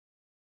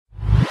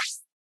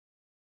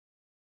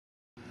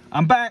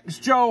I'm back. It's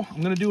Joe.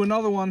 I'm going to do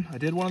another one. I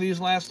did one of these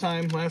last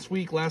time, last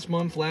week, last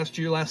month, last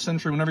year, last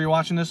century. Whenever you're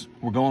watching this,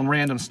 we're going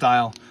random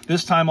style.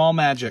 This time, all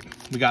magic.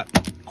 We got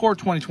Core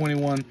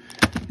 2021,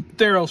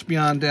 Theros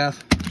Beyond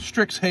Death,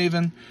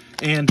 Strixhaven,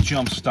 and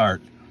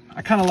Jumpstart.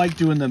 I kind of like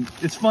doing them.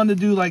 It's fun to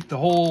do like the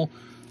whole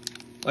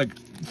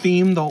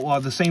theme,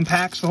 the same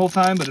packs the whole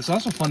time, but it's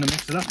also fun to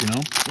mix it up, you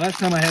know? Last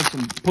time I had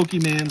some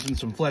Pokemans and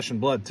some Flesh and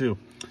Blood, too.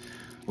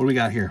 What do we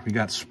got here? We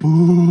got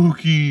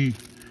Spooky.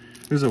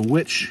 There's a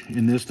witch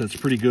in this that's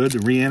pretty good. The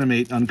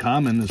Reanimate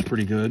Uncommon is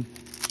pretty good.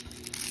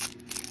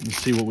 Let's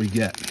see what we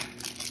get.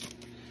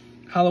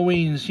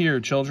 Halloween's here,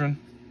 children.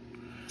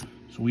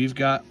 So we've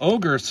got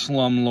Ogre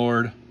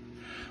Slumlord.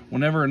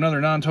 Whenever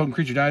another non-token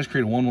creature dies,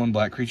 create a 1/1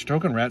 black creature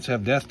token. Rats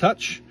have Death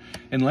Touch.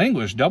 And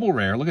Languish, double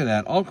rare. Look at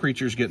that. All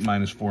creatures get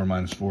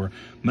 -4/-4.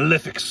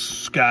 Malefic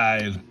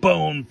Scythe,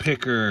 Bone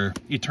Picker,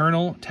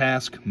 Eternal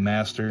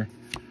Taskmaster.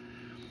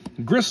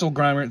 Gristle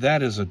Grimer,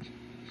 that is a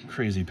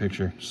crazy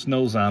picture.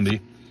 Snow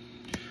Zombie.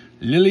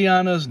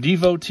 Liliana's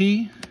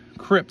Devotee,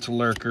 Crypt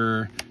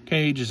Lurker,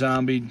 Cage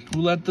Zombie,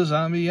 Who Let the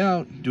Zombie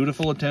Out,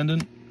 Dutiful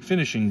Attendant,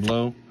 Finishing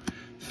Blow,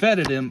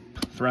 Fetid Imp,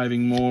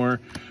 Thriving Moor.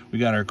 We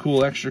got our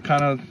cool extra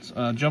kind of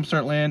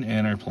Jumpstart land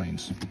and our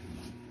planes.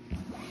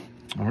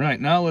 All right,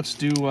 now let's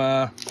do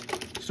a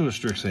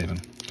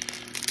Strixhaven.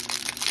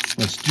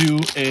 Let's do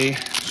a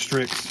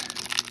Strix.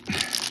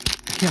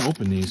 I can't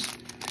open these.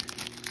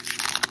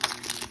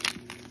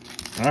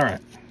 All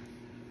right.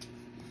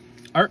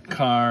 Art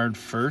card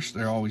first.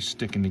 They're always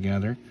sticking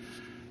together.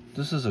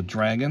 This is a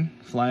dragon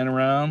flying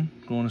around,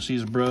 going to see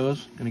his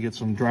bros. Gonna get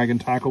some Dragon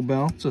Taco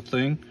Bell. It's a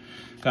thing.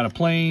 Got a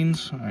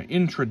Plains,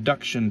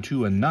 Introduction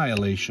to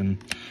Annihilation,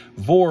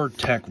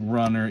 Vortec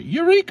Runner,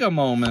 Eureka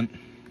Moment,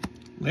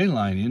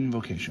 Leyline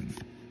Invocation.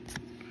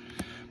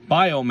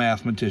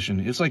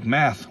 Biomathematician. It's like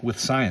math with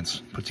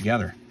science put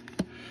together.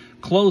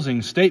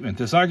 Closing Statement.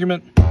 This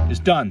argument is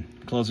done.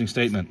 Closing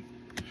Statement.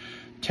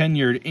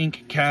 Tenured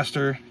Ink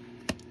Caster.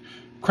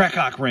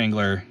 Krakok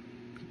Wrangler.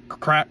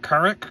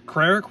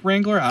 Krarik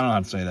Wrangler? I don't know how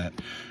to say that.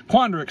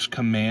 Quandrix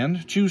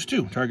Command. Choose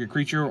 2. Target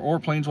creature or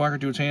planeswalker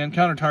to its hand.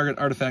 Counter target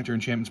artifact or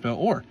enchantment spell.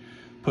 Or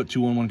put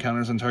 2/1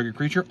 counters on target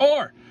creature.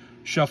 Or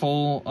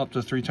shuffle up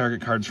to 3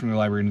 target cards from your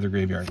library into the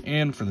graveyard.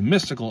 And for the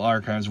Mystical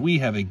Archives, we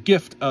have a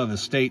Gift of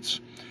Estates.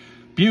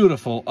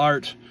 Beautiful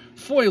art.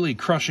 Foily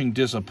Crushing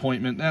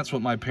Disappointment. That's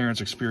what my parents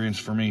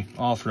experienced for me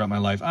all throughout my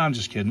life. I'm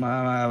just kidding.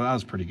 I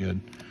was pretty good.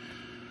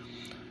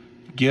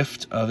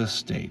 Gift of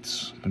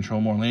Estates.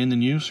 Control more land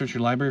than you. Search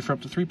your library for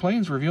up to 3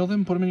 planes. Reveal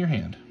them. Put them in your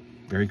hand.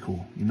 Very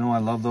cool. You know I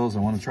love those. I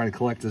want to try to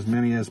collect as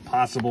many as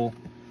possible.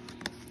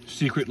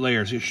 Secret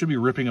Layers. It should be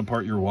ripping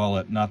apart your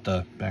wallet, not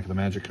the back of the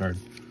Magic card.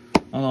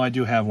 Although I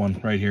do have one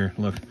right here.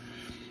 Look.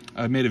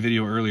 I made a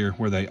video earlier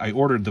where I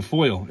ordered the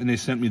foil and they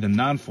sent me the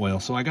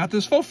non-foil. So I got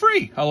this for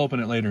free. I'll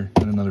open it later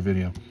in another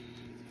video.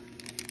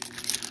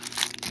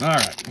 All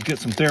right. We'll get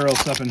some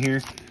Theros up in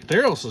here.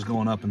 Theros is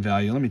going up in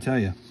value. Let me tell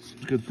you.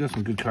 Got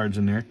some good cards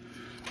in there.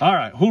 All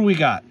right, who do we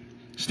got?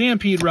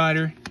 Stampede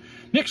Rider,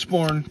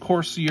 Nyxborn,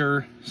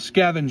 Coursier,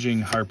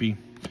 Scavenging Harpy,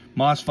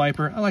 Moss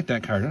Viper. I like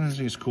that card. I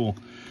think it's cool.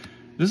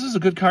 This is a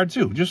good card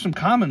too. Just some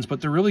commons, but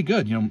they're really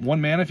good. You know,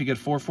 1 mana. If you get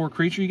 4/4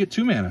 creature, you get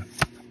 2 mana.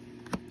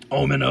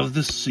 Omen of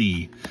the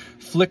Sea,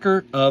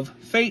 Flicker of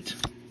Fate,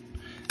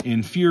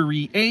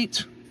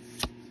 Infuriate.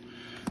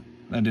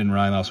 That didn't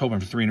rhyme. I was hoping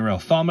for 3 in a row.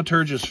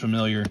 Thaumaturgist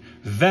Familiar,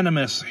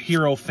 Venomous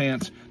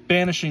Hierophant,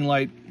 Banishing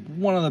Light.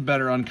 One of the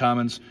better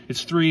uncommons.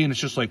 It's 3 and it's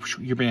just like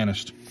you're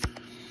banished.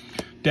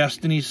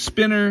 Destiny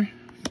Spinner,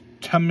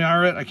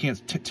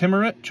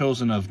 Timurit,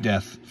 Chosen of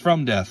Death,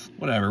 from Death,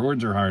 whatever,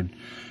 words are hard.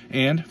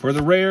 And for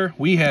the rare,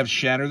 we have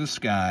Shatter the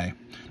Sky.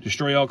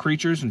 Destroy all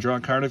creatures and draw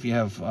a card if you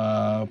have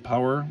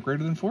power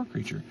greater than 4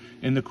 creature.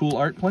 In the cool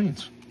art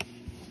planes.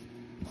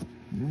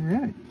 All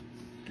right.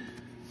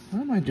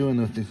 How am I doing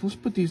with these? Let's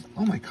put these.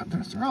 Oh my God,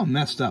 they're all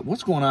messed up.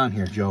 What's going on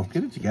here, Joe?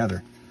 Get it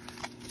together.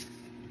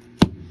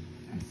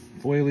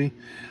 Foily.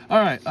 All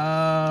right,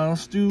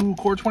 let's do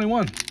Core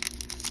 21.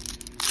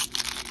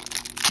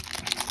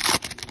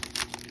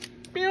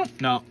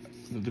 No,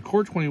 the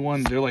Core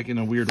 21, they're like in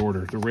a weird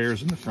order. The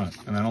rare's in the front,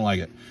 and I don't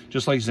like it.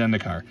 Just like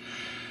Zendikar.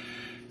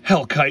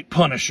 Hellkite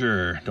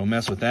Punisher. Don't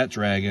mess with that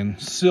dragon.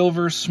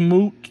 Silver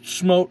Smote.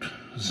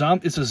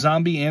 It's a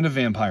zombie and a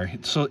vampire.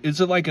 So is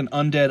it like an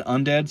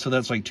undead? So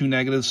that's like 2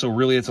 negatives. So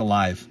really it's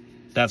alive.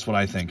 That's what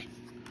I think.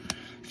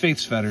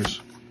 Faith's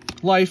Fetters.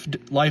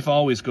 Life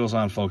always goes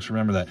on, folks.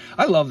 Remember that.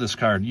 I love this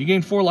card. You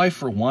gain 4 life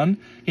for 1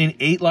 in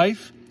 8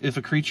 life if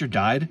a creature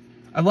died.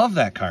 I love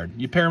that card.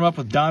 You pair him up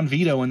with Don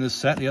Vito in this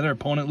set. The other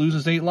opponent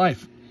loses 8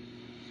 life.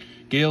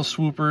 Gale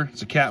Swooper.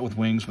 It's a cat with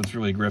wings, but it's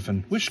really a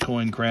griffin.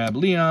 Wishcoin Crab.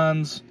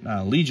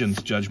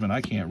 Legion's Judgment.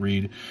 I can't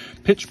read.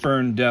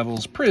 Pitchburn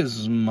Devils.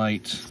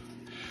 Prismite.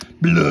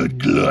 Blood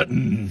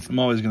Glutton. I'm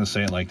always going to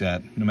say it like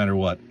that, no matter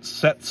what.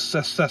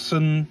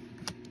 Secession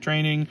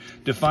Training,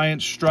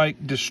 Defiant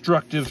Strike,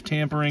 Destructive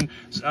Tampering,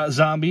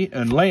 Zombie,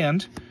 and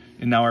Land.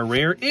 And now our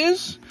rare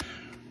is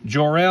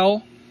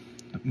Jor-El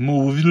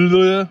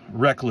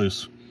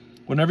Recluse.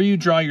 Whenever you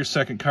draw your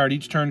second card,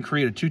 each turn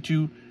create a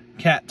 2/2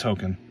 cat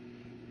token.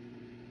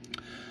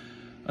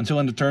 Until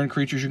end of turn,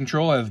 creatures you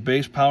control have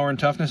base power and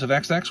toughness of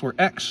XX, where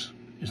X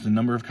is the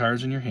number of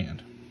cards in your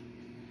hand.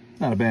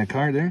 Not a bad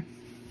card there.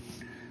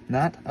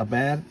 Not a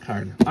bad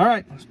card. All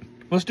right,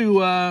 let's do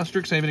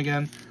Strixhaven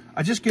again.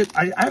 I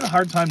have a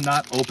hard time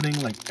not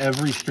opening like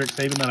every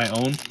Strixhaven that I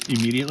own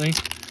immediately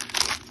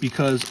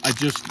because I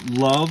just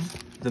love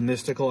the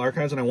mystical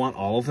archives and I want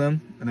all of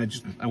them. And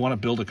I want to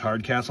build a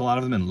card castle out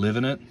of them and live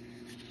in it.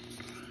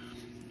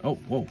 Oh,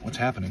 whoa, what's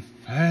happening?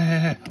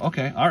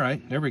 Okay, all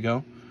right, there we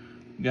go.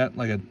 You got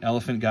like an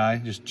elephant guy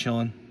just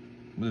chilling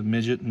with a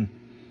midget and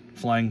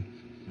flying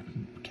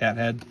cat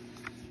head.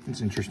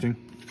 That's interesting.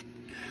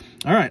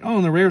 All right, oh,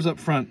 and the rares up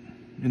front.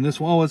 In this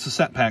one, oh, it's a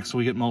set pack, so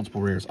we get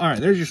multiple rares. All right,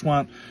 there's your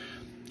swamp.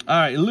 All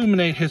right,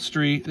 Illuminate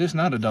History. This is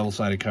not a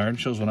double-sided card.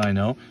 Shows what I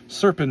know.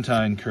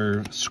 Serpentine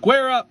Curve.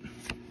 Square Up.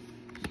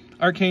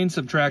 Arcane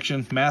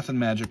Subtraction. Math and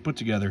Magic put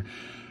together.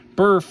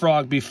 Burr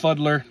Frog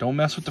Befuddler. Don't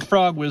mess with the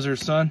Frog Wizard,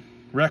 son.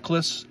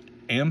 Reckless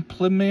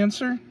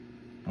Amplimancer.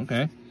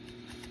 Okay.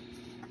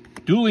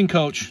 Dueling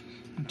Coach.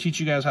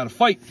 Teach you guys how to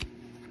fight.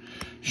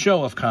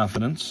 Show of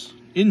Confidence.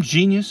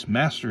 Ingenious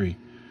Mastery.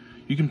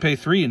 You can pay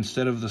 3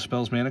 instead of the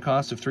spell's mana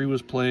cost. If 3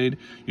 was played,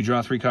 you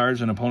draw 3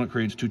 cards and an opponent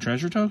creates 2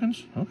 treasure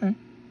tokens. Okay.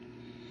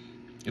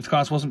 If the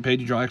cost wasn't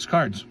paid, you draw X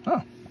cards.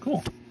 Oh,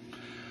 cool.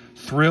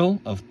 Thrill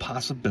of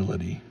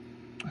Possibility.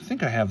 I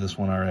think I have this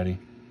one already.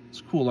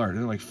 It's cool art.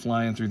 They're like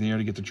flying through the air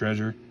to get the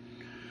treasure.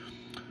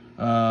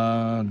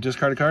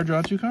 Discard a card,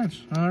 draw 2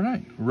 cards. All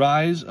right.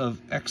 Rise of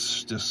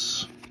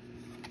Extus.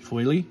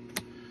 Foily.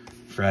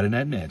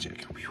 Fratinet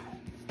Magic.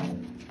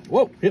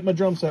 Whoa, hit my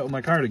drum set with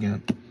my card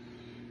again.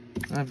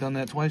 I've done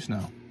that twice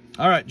now.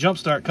 All right,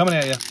 Jumpstart coming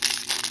at you.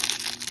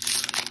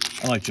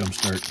 I like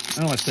Jumpstart.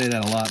 I know I say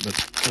that a lot,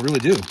 but I really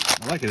do.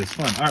 I like it. It's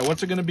fun. All right,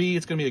 what's it going to be?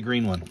 It's going to be a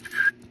green one.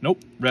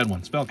 Nope, red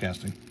one.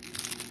 Spellcasting.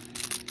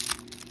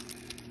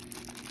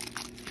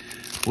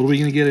 What are we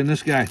going to get in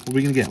this guy? What are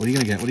we going to get? What are you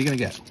going to get? What are you going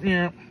to get?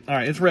 Yeah. All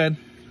right, it's red.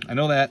 I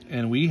know that.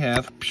 And we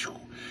have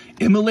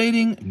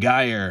Immolating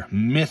Gyre.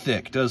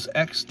 Mythic. Does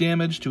X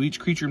damage to each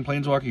creature and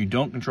planeswalker you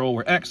don't control,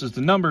 where X is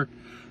the number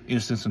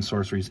instants and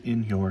sorceries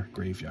in your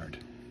graveyard.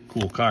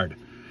 Cool card.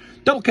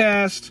 Double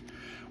cast.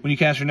 When you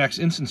cast your next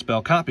instant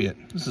spell, copy it.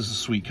 This is a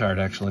sweet card,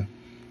 actually.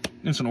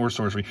 Instant or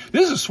sorcery.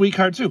 This is a sweet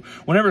card, too.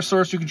 Whenever a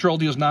source you control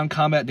deals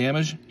non-combat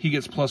damage, he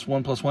gets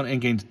 +1/+1 and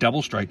gains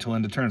double strike till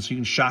end of turn. So you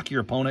can shock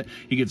your opponent,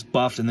 he gets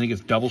buffed, and then he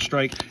gets double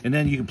strike. And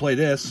then you can play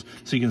this,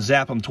 so you can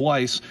zap him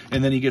twice,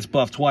 and then he gets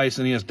buffed twice,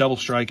 and he has double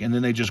strike, and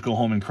then they just go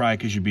home and cry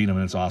because you beat him,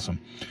 and it's awesome.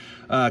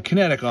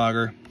 Kinetic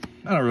Augur.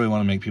 I don't really want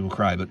to make people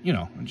cry, but, you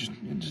know,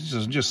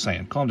 just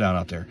saying. Calm down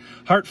out there.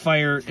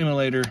 Heartfire,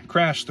 Immolator,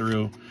 Crash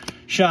Through,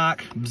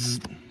 Shock,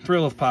 Bzz,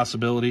 Thrill of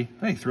Possibility.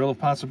 Hey, Thrill of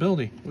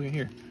Possibility. Look at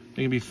here.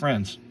 They can be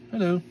friends.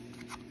 Hello.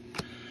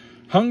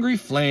 Hungry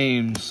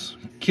Flames,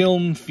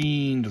 Kiln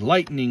Fiend,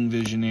 Lightning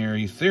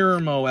Visionary,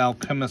 Thermo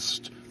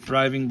Alchemist,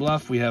 Driving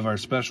Bluff. We have our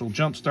special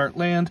Jumpstart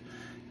land,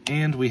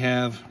 and we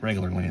have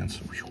regular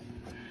lands.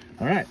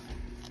 All right.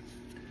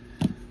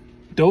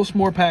 Dose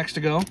more packs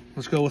to go.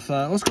 Let's go with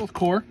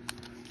Core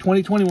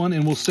 2021,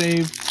 and we'll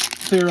save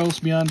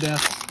Theros Beyond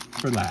Death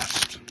for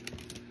last.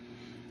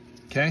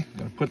 Okay,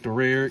 gonna put the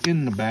rare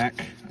in the back.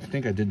 I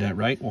think I did that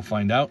right. We'll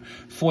find out.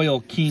 Foil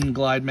Keen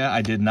Glide Mat.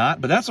 I did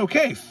not, but that's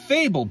okay.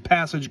 Fabled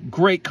Passage.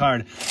 Great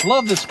card.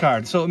 Love this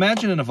card. So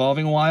imagine an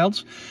Evolving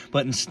Wilds,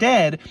 but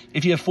instead,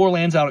 if you have 4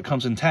 lands out, it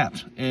comes in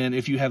tapped. And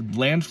if you have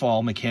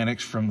landfall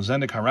mechanics from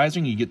Zendikar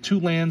Rising, you get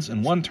 2 lands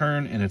in 1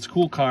 turn, and it's a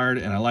cool card,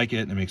 and I like it,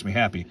 and it makes me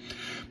happy.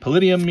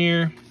 Palladium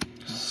Mirror,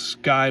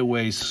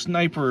 Skyway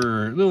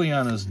Sniper,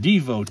 Liliana's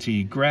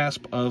Devotee,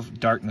 Grasp of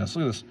Darkness.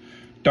 Look at this.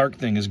 Dark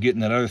thing is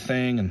getting that other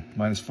thing, and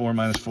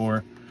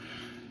 -4/-4.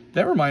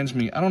 That reminds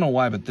me, I don't know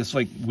why, but this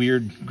like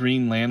weird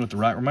green land with the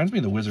rock reminds me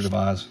of The Wizard of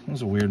Oz. That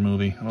was a weird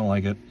movie. I don't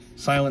like it.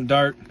 Silent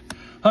Dart,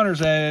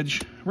 Hunter's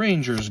Edge,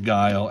 Ranger's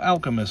Guile,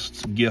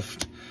 Alchemist's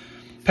Gift,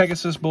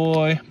 Pegasus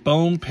Boy,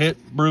 Bone Pit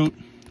Brute,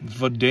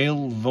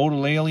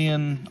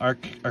 Vodalian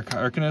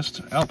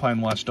Arcanist, Alpine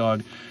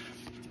Watchdog,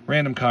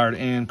 Random Card,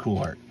 and Cool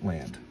Art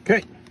land.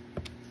 Okay.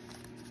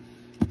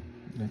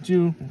 That's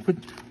you.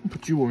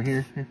 Put you over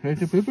here.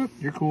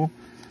 You're cool.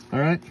 All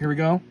right, here we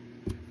go.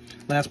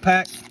 Last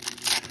pack.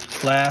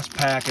 Last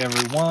pack,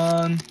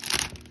 everyone.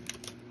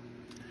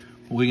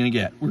 What are we going to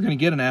get? We're going to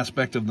get an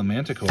aspect of the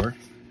Manticore.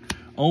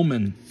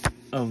 Omen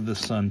of the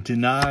Sun.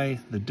 Deny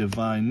the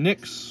Divine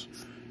Nyx.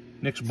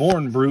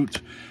 Nyxborn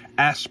Brute.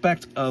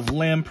 Aspect of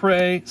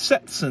Lamprey.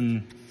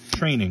 Setson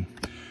Training.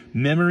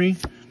 Memory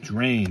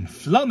Drain.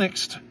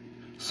 Flummoxed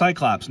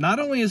Cyclops. Not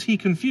only is he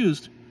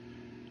confused,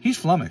 he's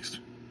flummoxed.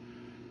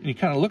 And he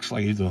kind of looks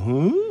like he's a,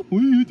 huh? What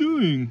are you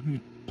doing? He's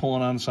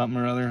pulling on something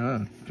or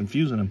other.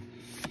 Confusing him.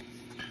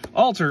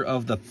 Altar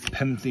of the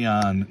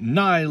Pantheon.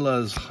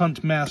 Nyla's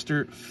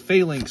Huntmaster.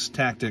 Phalanx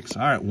Tactics.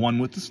 All right, One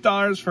with the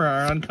Stars for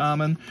our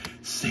uncommon.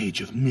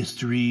 Sage of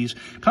Mysteries.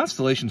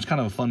 Constellation's kind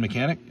of a fun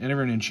mechanic.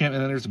 Enter an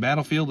enchantment enters the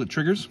battlefield that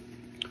triggers.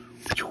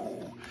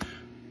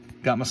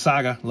 Got my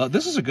Saga.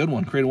 This is a good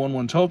one. Create a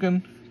 1/1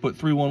 token, put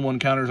 3 1/1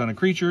 counters on a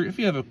creature. If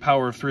you have a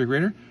power of 3 or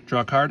greater,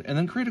 draw a card, and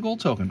then create a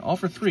gold token, all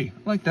for 3.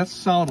 Like, that's a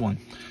solid one.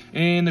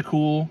 And the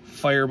cool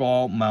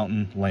Fireball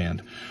Mountain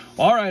Land.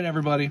 All right,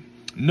 everybody.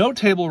 No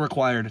table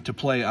required to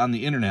play on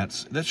the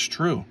internets. That's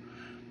true.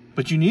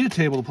 But you need a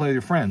table to play with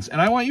your friends.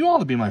 And I want you all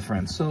to be my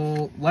friends.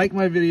 So like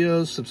my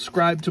videos,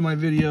 subscribe to my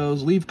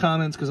videos, leave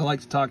comments because I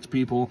like to talk to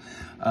people.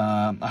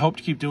 I hope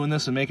to keep doing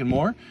this and making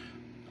more.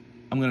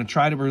 I'm going to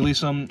try to release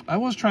them. I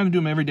was trying to do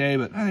them every day,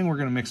 but I think we're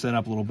going to mix that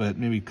up a little bit.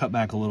 Maybe cut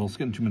back a little. It's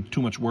getting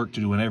too much work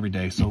to do it every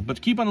day. So,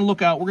 but keep on the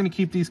lookout. We're going to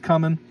keep these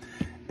coming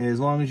as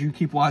long as you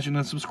keep watching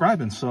and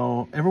subscribing.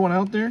 So everyone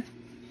out there,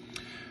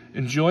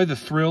 enjoy the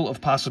thrill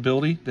of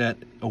possibility that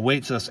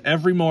awaits us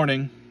every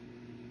morning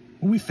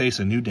when we face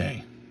a new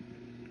day.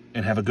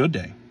 And have a good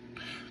day.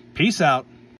 Peace out.